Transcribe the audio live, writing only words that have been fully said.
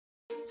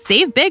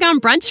Save big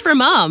on brunch for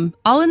mom,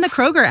 all in the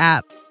Kroger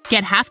app.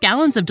 Get half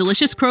gallons of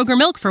delicious Kroger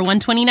milk for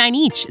 $1.29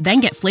 each.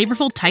 Then get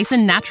flavorful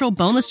Tyson natural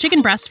boneless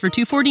chicken breasts for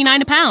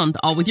 $2.49 a pound,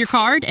 all with your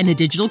card and a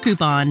digital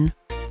coupon.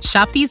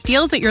 Shop these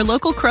deals at your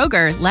local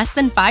Kroger, less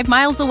than 5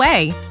 miles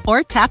away.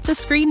 Or tap the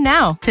screen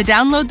now to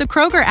download the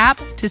Kroger app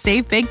to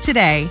save big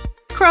today.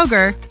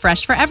 Kroger,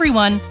 fresh for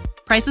everyone.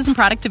 Prices and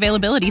product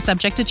availability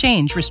subject to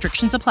change.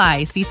 Restrictions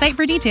apply. See site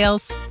for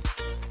details.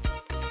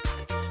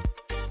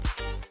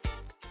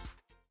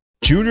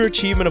 Junior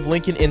Achievement of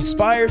Lincoln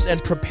inspires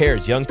and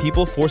prepares young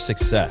people for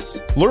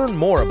success. Learn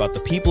more about the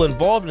people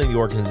involved in the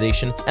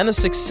organization and the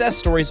success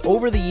stories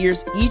over the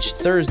years each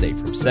Thursday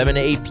from 7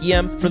 to 8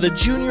 p.m. for the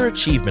Junior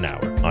Achievement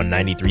Hour on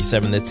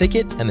 93.7 The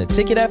Ticket and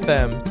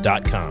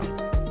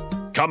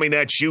theticketfm.com. Coming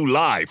at you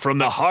live from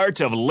the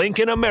heart of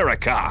Lincoln,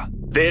 America.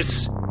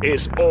 This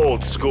is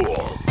Old School,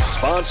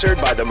 sponsored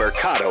by the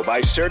Mercado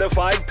by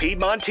Certified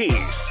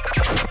Piedmontese.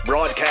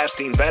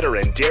 Broadcasting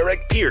veteran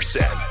Derek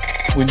Pearson.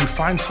 When you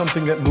find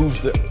something that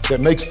moves them,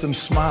 that makes them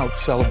smile,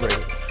 celebrate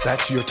it.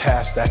 That's your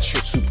task. That's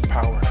your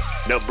superpower.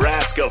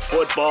 Nebraska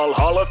Football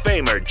Hall of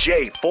Famer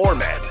Jay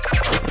Foreman.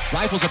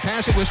 Rifles a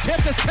pass. It was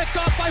tipped. It's picked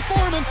off by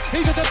Foreman.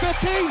 He's at the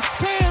 15,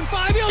 10,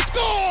 5. He'll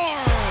score!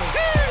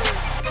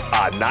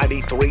 On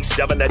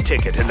 93.7 The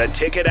Ticket and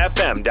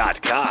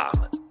theticketfm.com.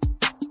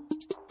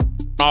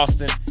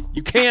 Austin,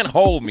 you can't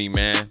hold me,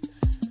 man.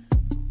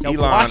 No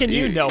blocking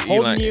you, no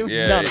holding you,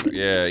 none of it.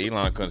 Yeah,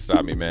 Elon couldn't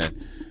stop me, man.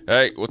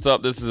 Hey, what's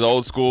up? This is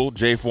Old School.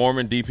 Jay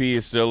Foreman, DP,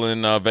 is still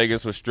in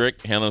Vegas with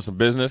Strick, handling some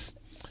business.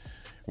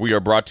 We are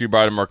brought to you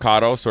by the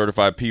Mercado,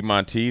 Certified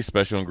Piedmontese,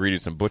 special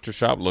ingredients and butcher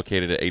shop,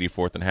 located at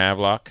 84th and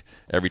Havelock.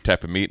 Every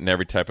type of meat and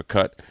every type of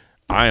cut.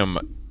 I am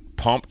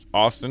pumped,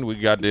 Austin.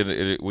 We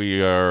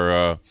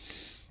are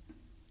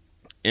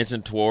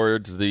inching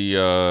towards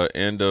the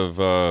end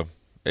of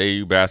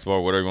AU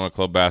basketball, whatever you want to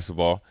club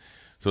basketball.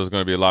 So it's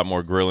going to be a lot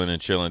more grilling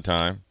and chilling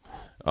time.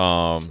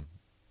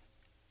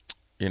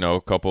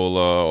 A couple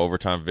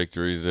overtime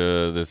victories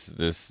this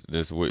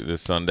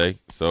Sunday.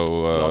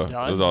 So it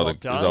was all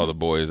the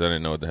boys. I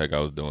didn't know what the heck I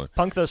was doing.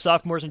 Punk those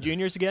sophomores and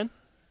juniors again?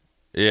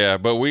 Yeah,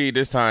 but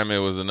this time it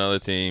was another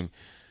team.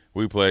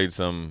 We played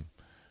some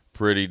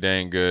pretty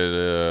dang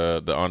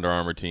good. The Under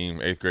Armour team,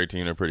 8th grade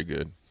team, they're pretty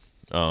good.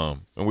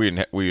 And we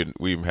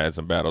even had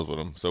some battles with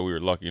them. So we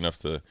were lucky enough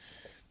to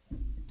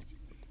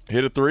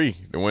hit a 3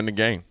 to win the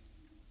game.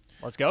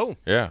 Let's go.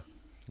 Yeah.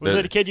 Was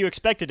it a kid you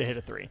expected to hit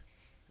a 3?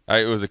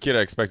 It was a kid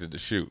I expected to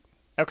shoot.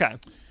 Okay.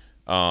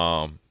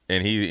 And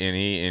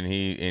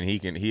he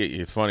can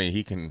it's funny,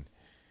 he can,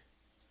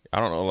 I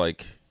don't know,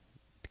 like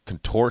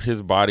contort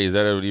his body. Is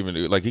that what even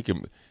do? Like he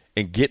can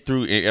and get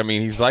through. I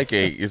mean,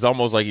 it's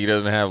almost like he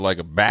doesn't have like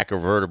a back or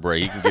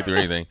vertebrae. He can get through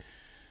anything.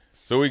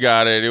 So we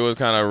got it. It was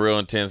kind of a real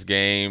intense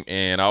game.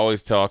 And I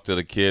always talk to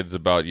the kids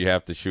about you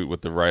have to shoot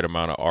with the right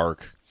amount of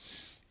arc,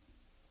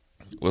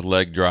 with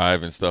leg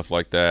drive and stuff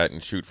like that,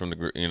 and shoot from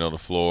the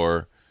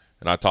floor.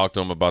 And I talked to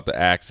him about the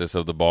axis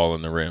of the ball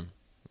in the rim.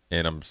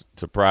 And I'm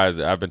surprised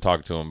that I've been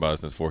talking to him about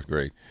it since 4th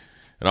grade.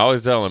 And I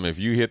always tell him, if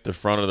you hit the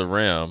front of the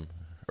rim,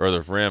 or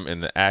the rim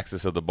and the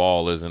axis of the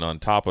ball isn't on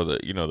top of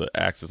the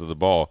axis of the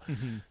ball,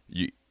 mm-hmm.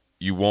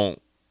 you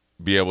won't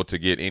be able to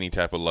get any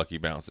type of lucky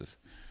bounces.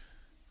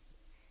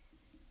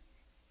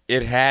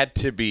 It had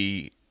to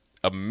be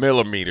a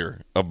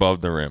millimeter above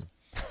the rim.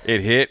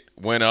 It hit,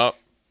 went up,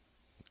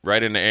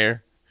 right in the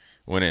air,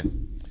 went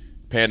in.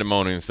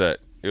 Pandemonium set.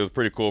 It was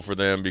pretty cool for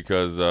them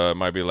because it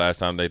might be the last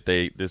time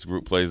this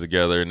group plays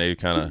together, and they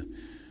kind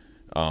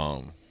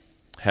of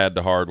had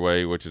the hard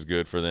way, which is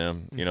good for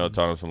them. Taught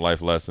them some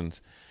life lessons.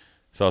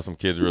 Saw some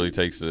kids really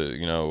take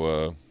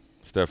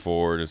step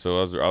forward, and so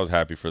I was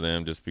happy for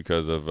them just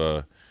because of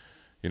the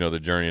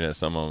journey that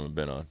some of them have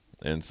been on.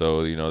 And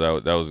so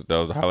that was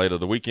the highlight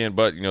of the weekend.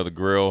 But the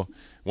grill.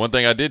 One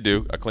thing I did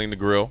do, I cleaned the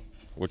grill,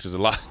 which is a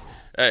lot.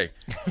 Hey,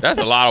 that's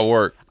a lot of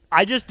work.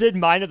 I just did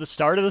mine at the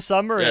start of the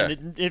summer,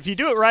 and if you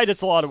do it right,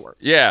 it's a lot of work.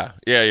 Yeah.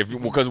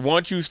 Because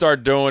once you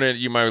start doing it,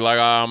 you might be like,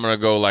 I'm going to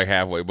go like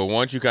halfway. But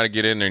once you kind of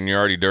get in there and you're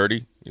already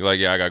dirty, you're like,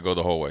 I got to go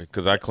the whole way.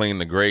 Because I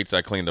cleaned the grates,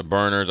 I cleaned the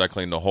burners, I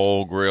cleaned the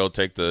whole grill,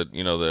 take this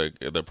grill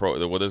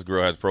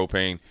has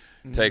propane,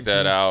 take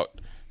that out,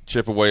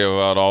 chip away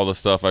about all the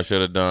stuff I should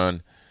have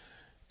done.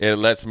 It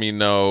lets me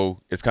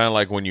know, it's kind of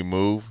like when you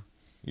move,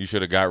 you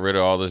should have got rid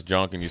of all this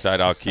junk and you decide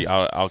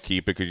I'll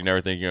keep it because you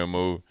never think you're going to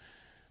move.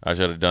 I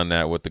should have done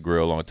that with the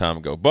grill a long time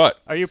ago. But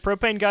are you a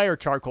propane guy or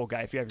charcoal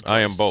guy? If you have your choice?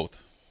 I am both.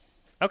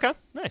 Okay,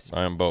 nice.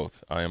 I am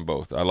both. I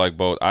like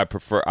both.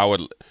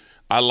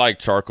 I like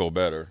charcoal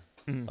better.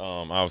 Mm-hmm.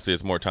 Obviously,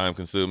 it's more time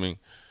consuming,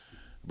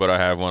 but I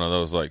have one of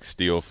those like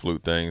steel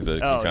flute things that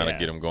can kind of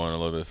get them going a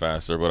little bit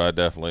faster. But I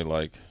definitely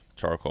like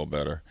charcoal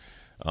better.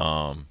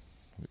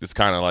 It's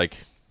kind of like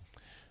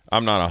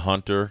I'm not a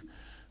hunter,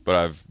 but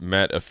I've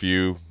met a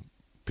few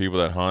people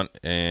that hunt,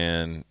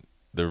 and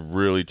the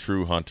really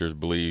true hunters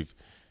believe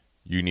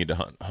you need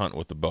to hunt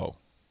with the bow.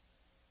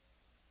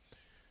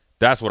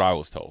 That's what I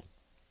was told.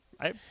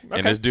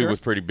 And this dude was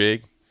pretty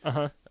big.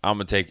 Uh-huh. I'm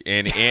gonna take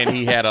and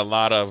he had a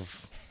lot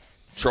of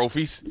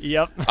trophies.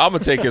 Yep. I'm gonna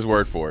take his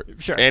word for it.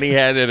 Sure. And he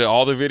had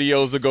all the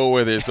videos to go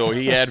with it, so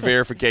he had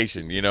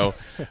verification.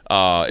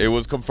 It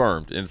was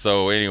confirmed. And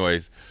so,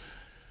 anyways,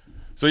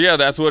 so yeah,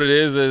 that's what it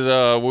is.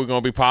 We're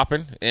gonna be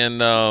popping,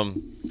 and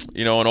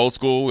in old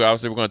school,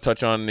 obviously we're gonna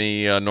touch on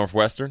the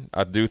Northwestern.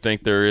 I do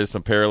think there is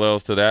some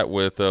parallels to that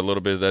with a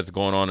little bit that's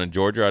going on in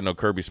Georgia. I know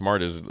Kirby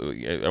Smart is.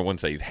 I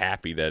wouldn't say he's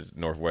happy that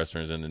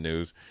Northwestern is in the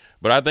news,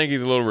 but I think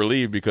he's a little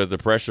relieved because the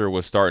pressure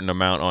was starting to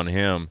mount on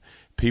him.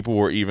 People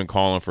were even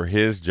calling for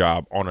his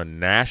job on a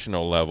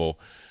national level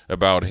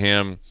about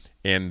him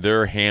and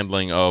their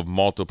handling of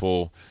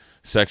multiple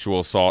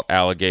sexual assault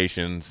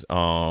allegations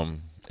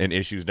and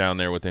issues down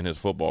there within his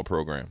football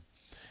program.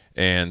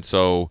 And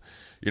so,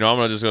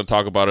 I'm just going to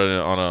talk about it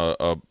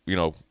on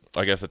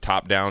I guess a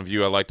top-down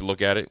view. I like to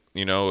look at it,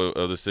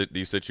 of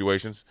these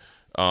situations.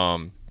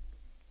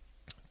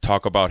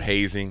 Talk about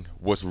hazing,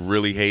 what's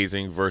really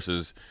hazing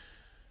versus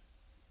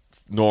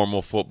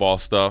normal football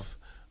stuff.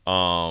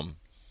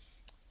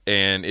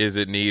 And is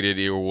it needed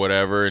or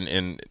whatever,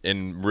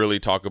 and really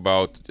talk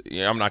about.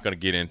 I'm not going to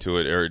get into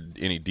it or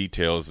any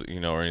details,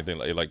 or anything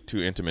like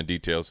too intimate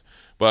details.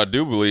 But I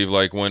do believe,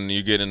 like when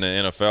you get in the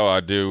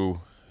NFL,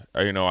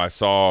 I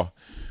saw,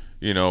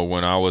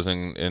 when I was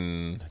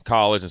in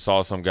college and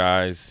saw some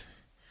guys,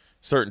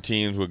 certain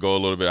teams would go a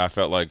little bit. I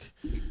felt like,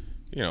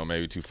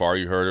 maybe too far.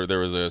 You heard there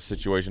was a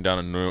situation down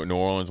in New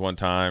Orleans one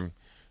time.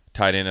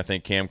 Tight end, I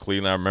think Cam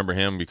Cleveland. I remember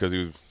him because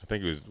he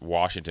was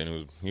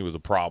Washington. He was a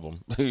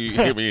problem. He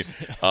had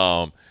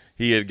kind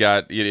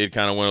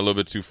of went a little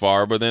bit too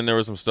far. But then there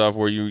was some stuff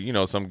where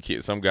some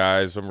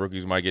guys, some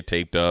rookies might get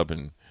taped up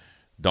and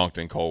dunked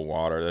in cold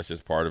water. That's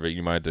just part of it.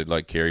 You might have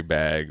to carry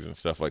bags and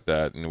stuff like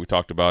that. And we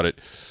talked about it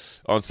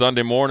on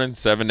Sunday morning,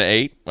 7 to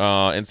 8,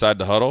 Inside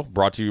the Huddle,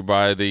 brought to you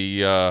by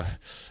the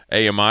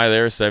AMI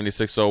there,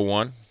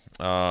 7601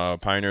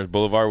 Pioneers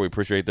Boulevard. We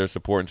appreciate their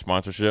support and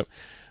sponsorship.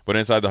 But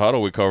Inside the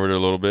Huddle, we covered it a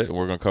little bit, and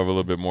we're going to cover a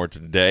little bit more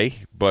today.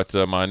 But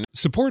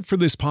Support for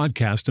this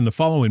podcast and the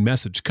following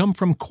message come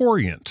from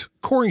Corient.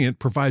 Corient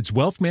provides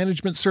wealth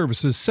management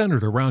services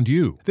centered around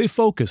you. They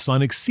focus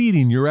on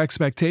exceeding your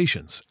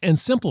expectations and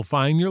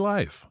simplifying your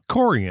life.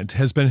 Corient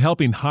has been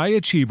helping high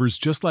achievers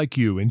just like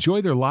you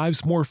enjoy their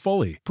lives more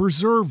fully,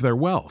 preserve their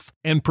wealth,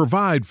 and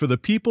provide for the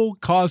people,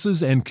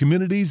 causes, and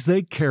communities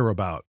they care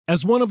about.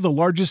 As one of the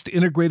largest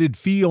integrated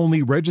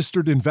fee-only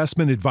registered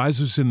investment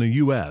advisors in the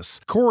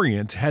U.S.,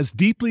 Corient has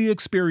deeply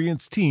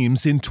experienced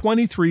teams in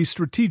 23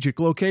 strategic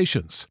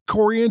locations.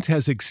 Corient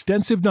has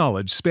extensive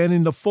knowledge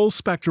spanning the full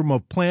spectrum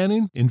of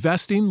planning,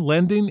 investing,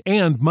 lending,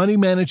 and money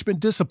management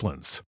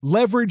disciplines.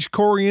 Leverage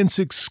Corient's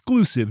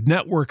exclusive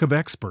network of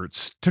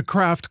experts to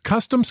craft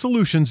custom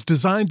solutions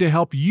designed to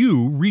help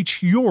you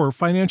reach your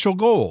financial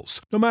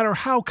goals, no matter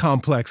how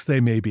complex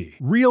they may be.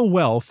 Real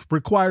wealth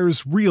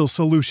requires real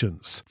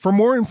solutions. For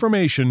more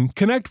information,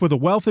 connect with a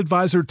wealth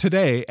advisor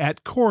today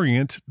at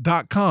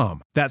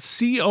Corient.com.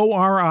 That's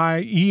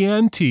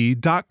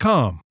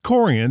Corient.com.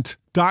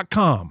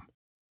 Corient.com.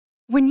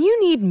 When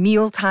you need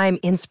mealtime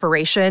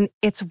inspiration,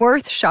 it's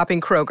worth shopping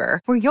Kroger,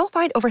 where you'll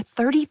find over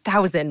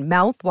 30,000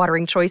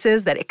 mouth-watering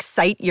choices that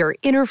excite your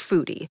inner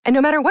foodie. And no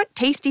matter what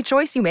tasty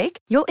choice you make,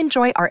 you'll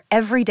enjoy our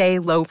everyday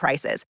low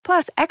prices,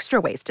 plus extra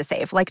ways to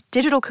save, like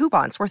digital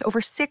coupons worth over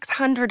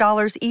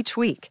 $600 each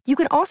week. You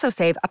can also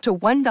save up to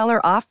 $1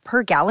 off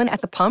per gallon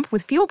at the pump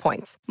with fuel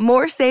points.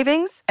 More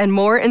savings and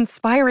more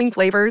inspiring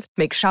flavors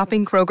make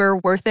shopping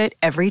Kroger worth it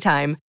every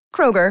time.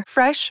 Kroger,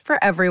 fresh for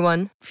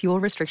everyone. Fuel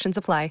restrictions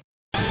apply.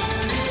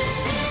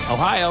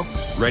 Ohio,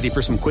 ready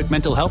for some quick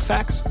mental health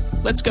facts?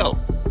 Let's go.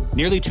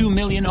 Nearly 2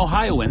 million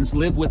Ohioans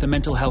live with a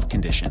mental health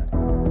condition.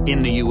 In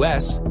the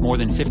U.S., more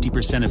than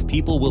 50% of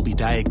people will be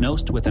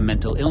diagnosed with a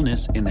mental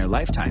illness in their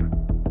lifetime.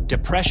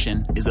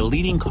 Depression is a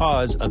leading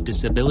cause of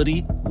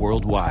disability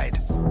worldwide.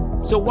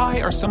 So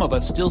why are some of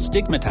us still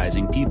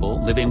stigmatizing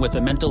people living with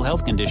a mental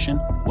health condition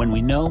when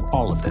we know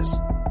all of this?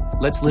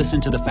 Let's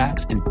listen to the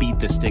facts and beat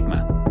the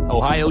stigma.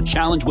 Ohio,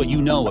 challenge what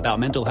you know about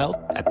mental health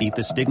at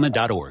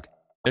beatthestigma.org.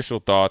 Initial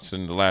thoughts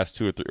in the last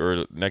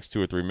next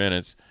 2 or 3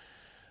 minutes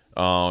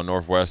on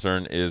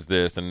Northwestern is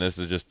this, and this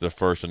is just the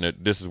first, and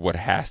this is what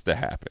has to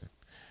happen.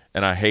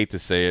 And I hate to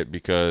say it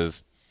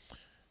because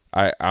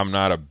I'm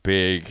not a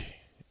big,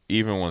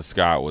 even when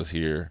Scott was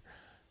here,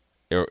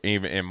 or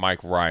even and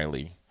Mike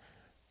Riley,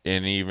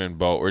 and even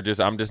Bo,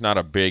 I'm just not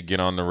a big get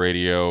on the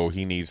radio.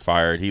 He needs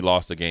fired. He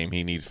lost the game.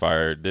 He needs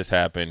fired. This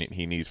happened.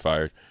 He needs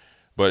fired.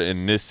 But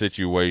in this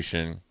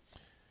situation,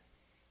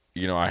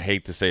 I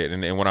hate to say it.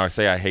 And when I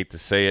say I hate to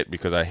say it,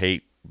 because I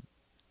hate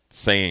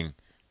saying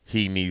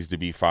he needs to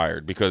be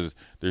fired, because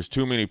there's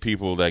too many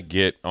people that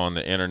get on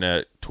the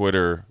internet,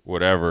 Twitter,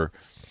 whatever,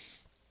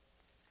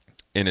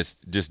 and it's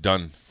just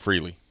done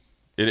freely.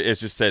 It's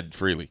just said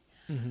freely.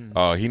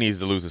 Mm-hmm. He needs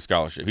to lose his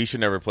scholarship. He should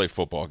never play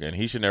football again.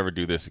 He should never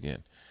do this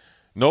again.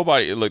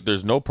 Nobody, look,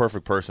 there's no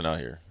perfect person out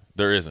here.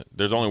 There isn't.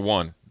 There's only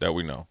one that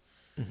we know.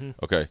 Mm-hmm.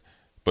 Okay.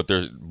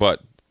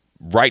 But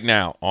right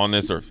now on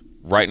this earth,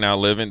 right now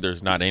living,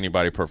 there's not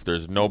anybody perfect.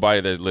 There's nobody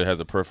that has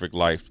a perfect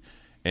life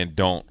and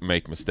don't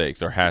make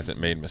mistakes or hasn't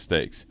made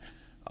mistakes.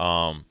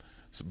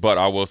 But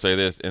I will say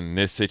this, in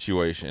this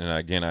situation, and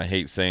again, I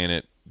hate saying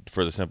it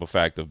for the simple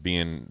fact of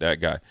being that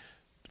guy,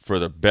 for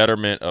the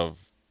betterment of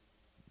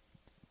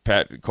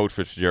Coach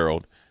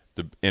Fitzgerald,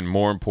 and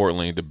more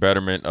importantly, the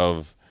betterment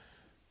of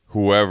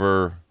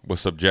whoever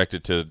was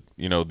subjected to,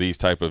 these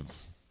type of,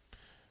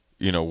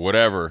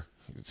 whatever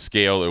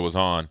scale it was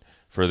on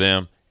for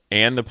them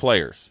and the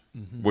players,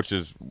 which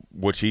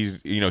he's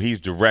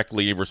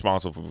directly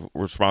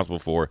responsible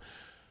for.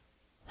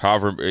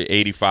 However,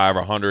 85 or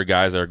 100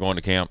 guys that are going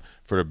to camp,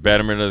 for the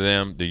betterment of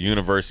them, the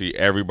university,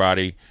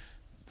 everybody,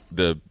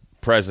 the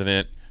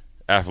president,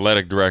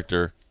 athletic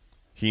director,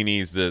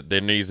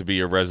 there needs to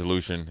be a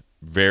resolution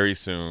very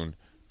soon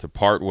to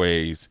part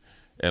ways.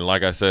 And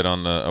like I said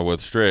with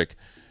Strick,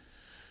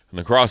 in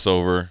the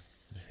crossover,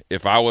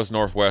 if I was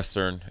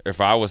Northwestern, if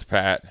I was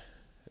Pat,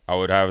 I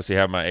would obviously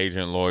have my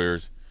agent and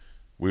lawyers.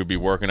 We would be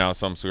working out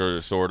some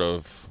sort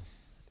of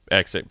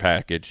exit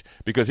package,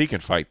 because he can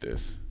fight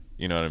this.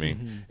 You know what I mean?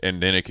 Mm-hmm.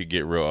 And then it could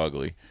get real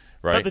ugly,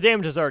 right? But the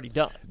damage is already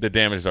done.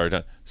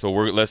 So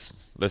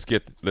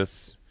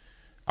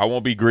I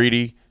won't be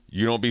greedy.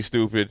 You don't be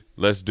stupid.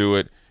 Let's do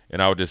it.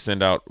 And I would just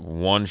send out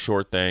one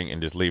short thing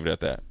and just leave it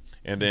at that.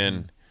 And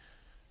then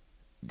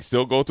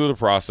still go through the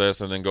process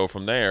and then go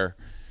from there.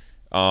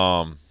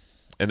 And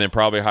then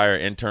probably hire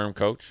an interim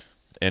coach.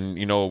 And,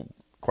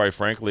 quite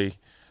frankly,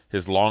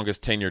 his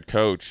longest tenured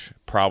coach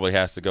probably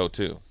has to go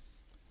too.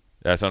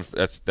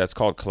 That's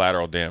called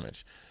collateral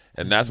damage.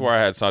 And that's where I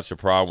had such a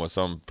problem with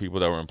some people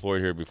that were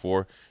employed here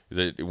before, is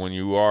that when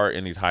you are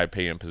in these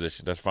high-paying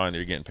positions, that's fine that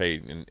you're getting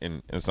paid.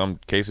 In some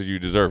cases, you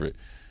deserve it.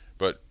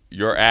 But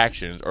your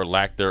actions or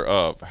lack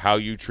thereof, how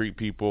you treat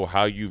people,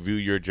 how you view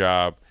your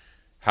job,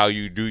 how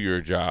you do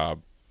your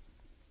job,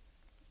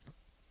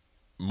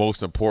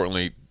 most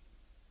importantly,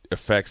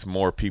 affects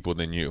more people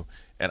than you.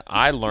 And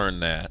I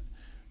learned that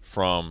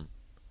from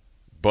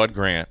Bud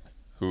Grant,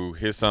 who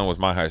his son was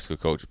my high school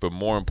coach, but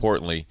more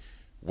importantly,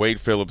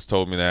 Wade Phillips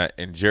told me that,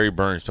 and Jerry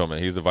Burns told me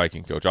that. He's the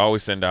Viking coach. I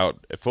always send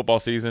out, at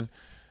football season,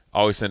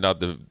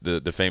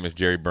 the famous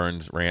Jerry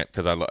Burns rant,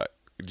 because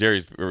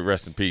Jerry's,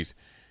 rest in peace,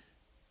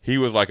 he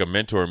was like a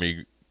mentor to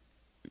me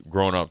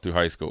growing up through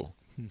high school.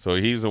 So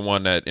he's the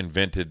one that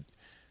invented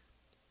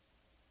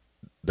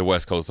the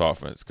West Coast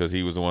offense, because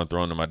he was the one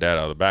throwing to my dad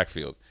out of the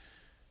backfield.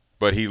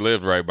 But he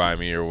lived right by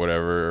me or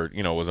whatever,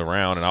 was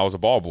around, and I was a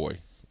ball boy,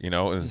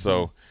 and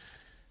so –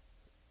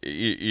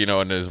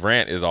 and his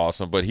rant is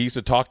awesome, but he used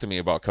to talk to me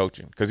about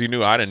coaching, because he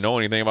knew I didn't know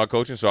anything about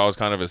coaching, so I was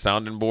kind of a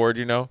sounding board,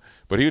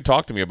 but he would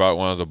talk to me about it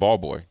when I was a ball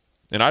boy,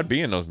 and I'd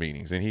be in those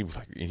meetings, and he was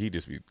like, he'd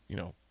just be,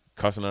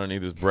 cussing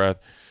underneath his breath,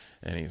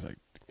 and he's like,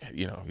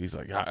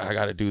 I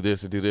got to do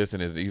this and do this,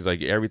 and he's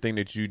like, everything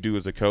that you do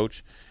as a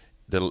coach,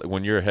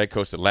 when you're a head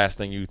coach, the last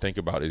thing you think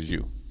about is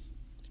you.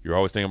 You're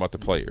always thinking about the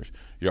players.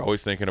 You're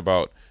always thinking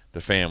about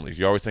the families.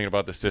 You're always thinking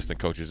about the assistant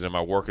coaches. Am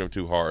I working them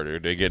too hard, or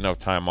do they get enough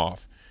time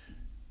off?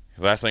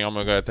 The last thing I'm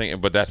going to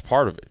think, but that's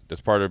part of it. That's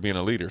part of being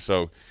a leader.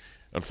 So,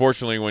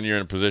 unfortunately, when you're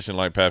in a position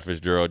like Pat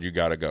Fitzgerald, you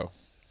got to go.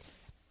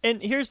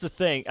 And here's the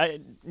thing: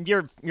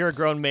 you're a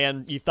grown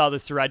man. You've thought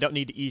this through. I don't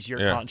need to ease your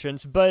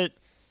conscience. But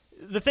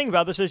the thing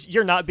about this is,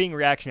 you're not being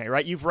reactionary,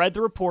 right? You've read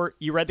the report.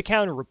 You read the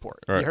counter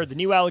report. Right. You heard the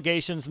new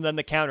allegations and then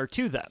the counter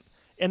to them.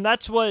 And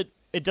that's what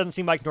it doesn't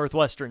seem like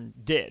Northwestern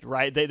did,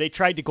 right? They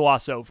tried to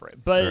gloss over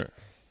it, but.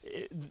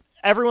 Right.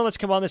 Everyone that's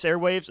come on this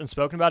airwaves and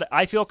spoken about it,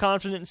 I feel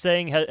confident in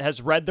saying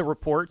has read the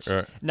reports,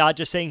 right. Not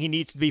just saying he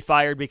needs to be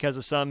fired because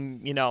of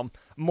some,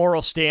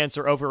 moral stance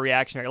or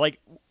overreactionary.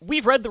 Like,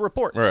 we've read the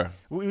reports. Right.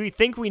 We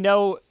think we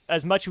know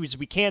as much as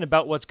we can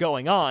about what's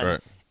going on, right.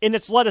 And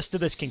it's led us to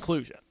this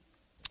conclusion.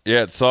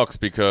 Yeah, it sucks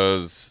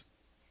because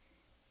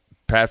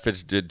Pat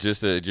Fitz did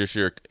just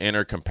your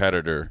inner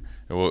competitor,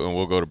 and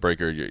we'll go to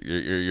breaker.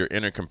 Your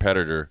inner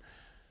competitor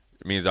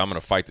means I'm going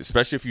to fight this,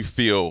 especially if you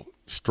feel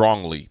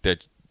strongly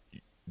that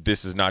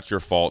this is not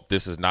your fault.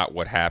 This is not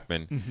what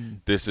happened. Mm-hmm.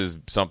 This is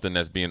something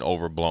that's being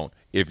overblown.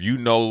 If you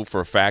know for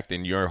a fact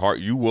in your heart,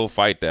 you will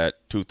fight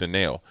that tooth and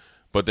nail.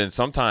 But then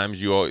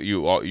sometimes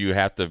you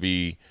have to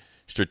be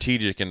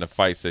strategic in the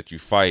fights that you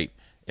fight,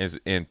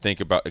 and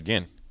think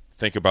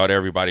about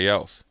everybody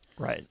else.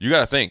 Right. You got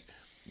to think.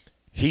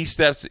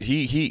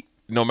 He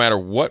no matter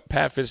what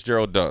Pat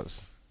Fitzgerald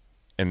does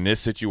in this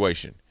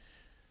situation,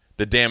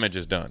 the damage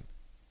is done.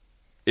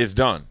 It's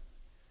done.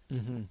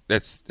 Mm-hmm.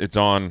 It's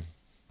on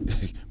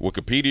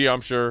Wikipedia,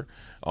 I'm sure,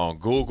 on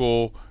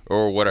Google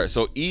or whatever.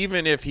 So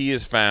even if he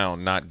is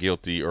found not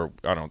guilty, or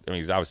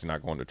he's obviously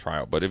not going to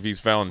trial, but if he's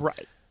found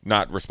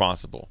not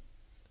responsible,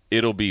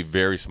 it'll be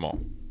very small.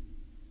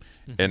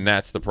 Mm-hmm. And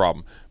that's the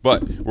problem.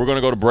 But we're going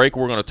to go to break.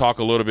 We're going to talk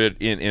a little bit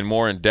in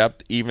more in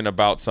depth, even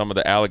about some of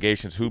the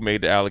allegations, who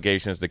made the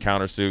allegations, the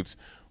countersuits,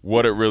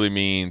 what it really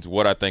means,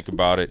 what I think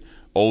about it.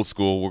 Old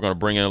school. We're going to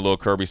bring in a little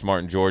Kirby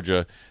Smart in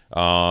Georgia.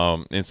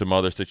 In some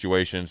other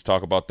situations,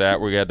 talk about that.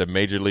 We had the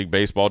Major League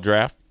Baseball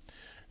draft.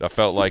 I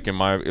felt like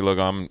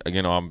I'm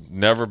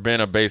never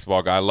been a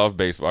baseball guy. I love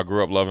baseball. I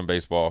grew up loving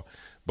baseball,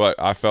 but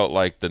I felt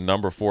like the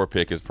number 4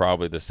 pick is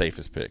probably the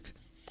safest pick.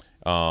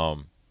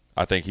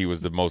 I think he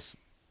was the most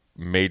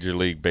Major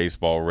League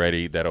Baseball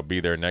ready that'll be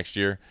there next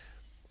year.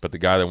 But the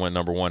guy that went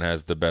number 1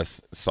 has the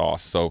best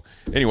sauce. So,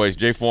 anyways,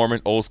 Jay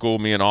Foreman, Old School,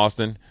 me and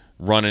Austin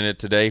running it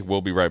today.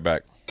 We'll be right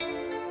back.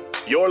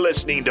 You're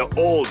listening to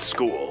Old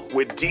School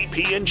with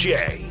DP and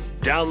J.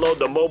 Download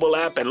the mobile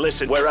app and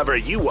listen wherever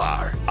you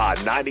are on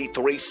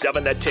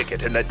 93.7 The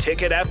Ticket and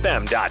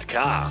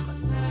theticketfm.com.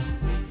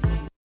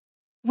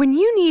 When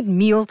you need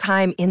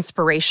mealtime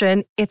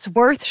inspiration, it's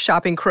worth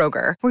shopping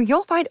Kroger, where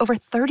you'll find over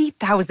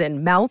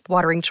 30,000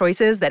 mouth-watering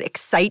choices that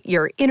excite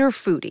your inner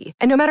foodie.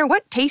 And no matter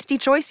what tasty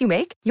choice you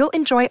make, you'll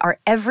enjoy our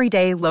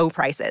everyday low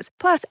prices,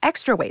 plus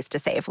extra ways to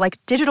save, like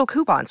digital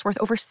coupons worth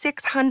over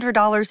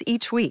 $600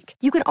 each week.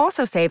 You can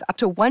also save up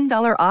to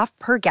 $1 off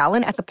per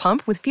gallon at the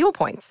pump with fuel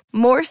points.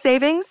 More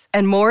savings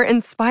and more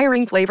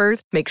inspiring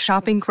flavors make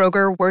shopping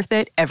Kroger worth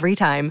it every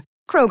time.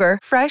 Kroger,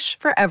 fresh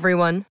for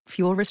everyone.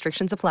 Fuel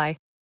restrictions apply.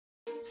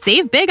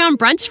 Save big on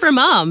brunch for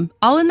mom,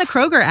 all in the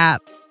Kroger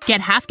app. Get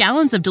half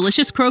gallons of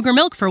delicious Kroger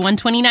milk for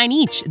 $1.29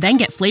 each. Then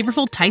get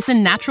flavorful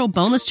Tyson natural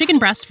boneless chicken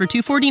breasts for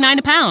 $2.49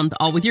 a pound,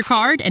 all with your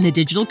card and a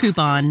digital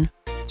coupon.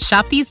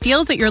 Shop these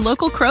deals at your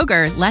local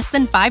Kroger, less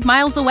than 5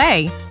 miles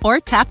away. Or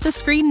tap the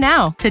screen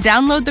now to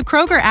download the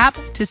Kroger app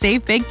to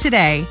save big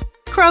today.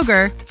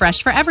 Kroger,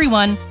 fresh for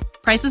everyone.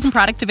 Prices and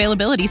product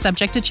availability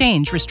subject to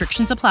change.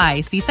 Restrictions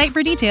apply. See site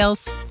for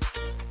details.